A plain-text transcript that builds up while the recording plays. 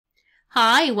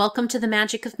Hi, welcome to the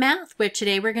Magic of Math, where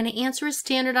today we're going to answer a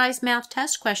standardized math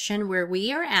test question where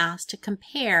we are asked to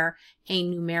compare a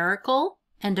numerical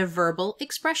and a verbal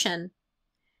expression.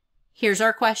 Here's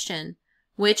our question.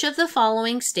 Which of the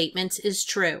following statements is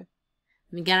true?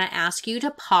 I'm going to ask you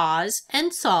to pause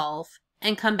and solve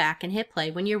and come back and hit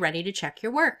play when you're ready to check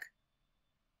your work.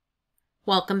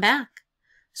 Welcome back.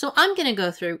 So I'm going to go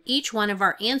through each one of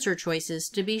our answer choices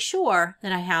to be sure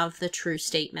that I have the true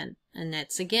statement. And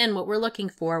that's again what we're looking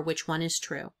for, which one is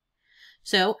true.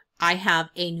 So I have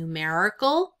a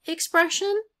numerical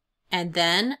expression and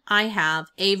then I have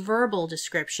a verbal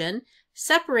description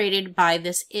separated by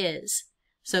this is.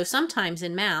 So sometimes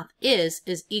in math, is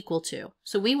equal to.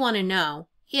 So we want to know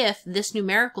if this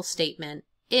numerical statement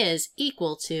is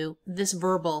equal to this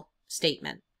verbal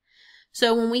statement.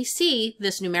 So when we see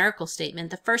this numerical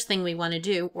statement, the first thing we want to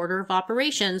do, order of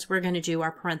operations, we're going to do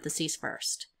our parentheses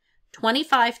first.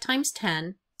 25 times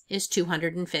 10 is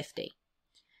 250.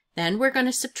 Then we're going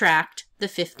to subtract the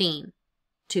 15.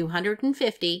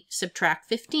 250 subtract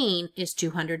 15 is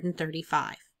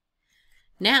 235.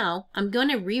 Now I'm going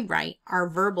to rewrite our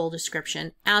verbal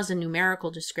description as a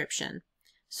numerical description.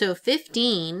 So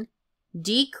 15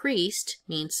 decreased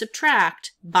means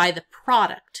subtract by the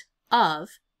product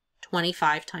of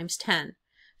 25 times 10.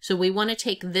 So we want to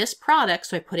take this product,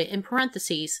 so I put it in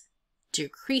parentheses,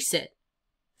 decrease it.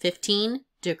 15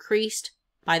 decreased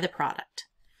by the product.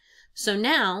 So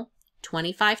now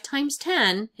 25 times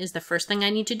 10 is the first thing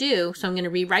I need to do. So I'm going to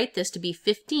rewrite this to be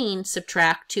 15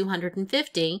 subtract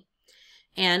 250.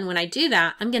 And when I do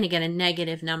that, I'm going to get a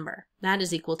negative number. That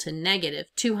is equal to negative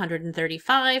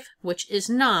 235, which is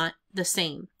not the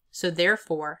same. So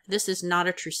therefore, this is not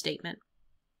a true statement.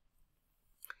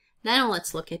 Now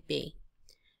let's look at B.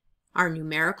 Our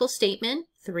numerical statement,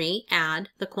 3 add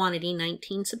the quantity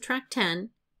 19 subtract 10,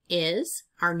 is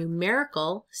our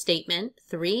numerical statement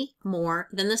 3 more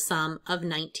than the sum of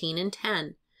 19 and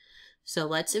 10. So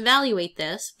let's evaluate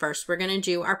this. First we're going to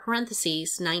do our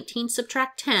parentheses. 19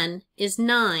 subtract 10 is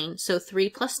 9, so 3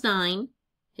 plus 9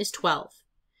 is 12.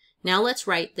 Now let's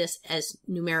write this as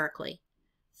numerically.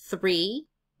 3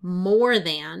 more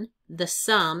than the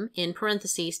sum in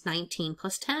parentheses 19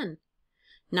 plus 10.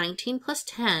 19 plus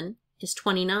 10 is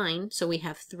 29, so we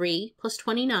have 3 plus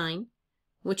 29,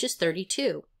 which is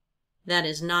 32. That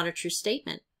is not a true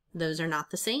statement. Those are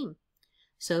not the same.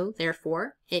 So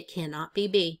therefore, it cannot be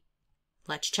B.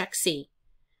 Let's check C.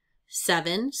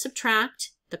 7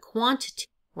 subtract the quantity,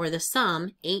 or the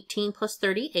sum, 18 plus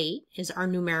 38 is our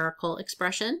numerical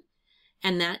expression.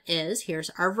 And that is,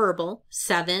 here's our verbal,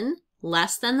 7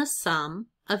 less than the sum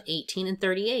of 18 and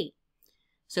 38.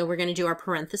 So we're going to do our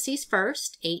parentheses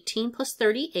first. 18 plus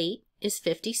 38 is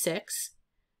 56.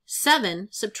 7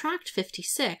 subtract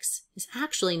 56 is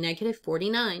actually negative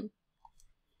 49.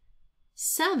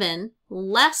 7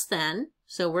 less than,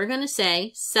 so we're going to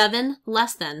say 7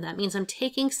 less than. That means I'm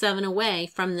taking 7 away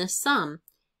from this sum.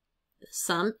 The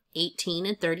sum 18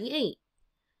 and 38.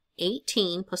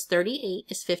 18 plus 38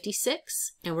 is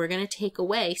 56, and we're going to take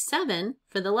away 7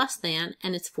 for the less than,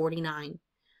 and it's 49.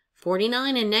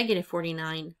 49 and negative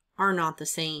 49 are not the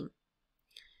same.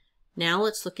 Now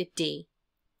let's look at D.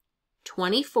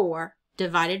 24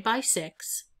 divided by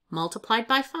 6 multiplied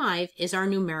by 5 is our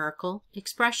numerical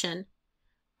expression.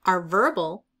 Our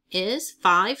verbal is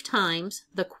 5 times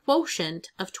the quotient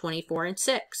of 24 and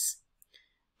 6.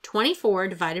 24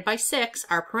 divided by 6,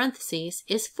 our parentheses,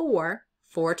 is 4.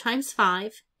 4 times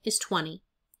 5 is 20.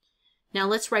 Now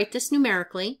let's write this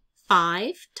numerically.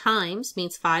 5 times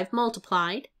means 5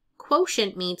 multiplied.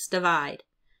 Quotient means divide.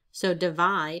 So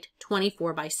divide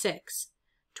 24 by 6.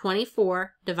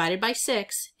 24 divided by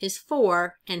 6 is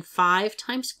 4, and 5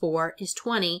 times 4 is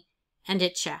 20, and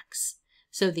it checks.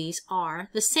 So these are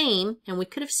the same, and we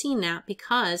could have seen that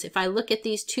because if I look at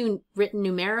these two written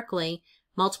numerically,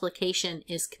 multiplication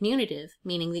is commutative,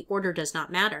 meaning the order does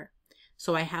not matter.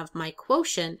 So I have my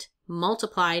quotient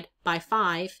multiplied by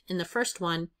 5 in the first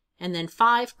one, and then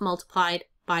 5 multiplied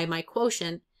by my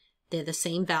quotient. They're the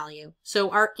same value. So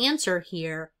our answer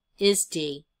here is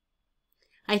D.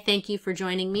 I thank you for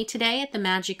joining me today at the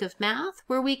Magic of Math,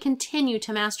 where we continue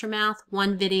to master math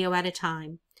one video at a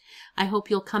time. I hope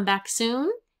you'll come back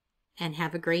soon and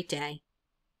have a great day.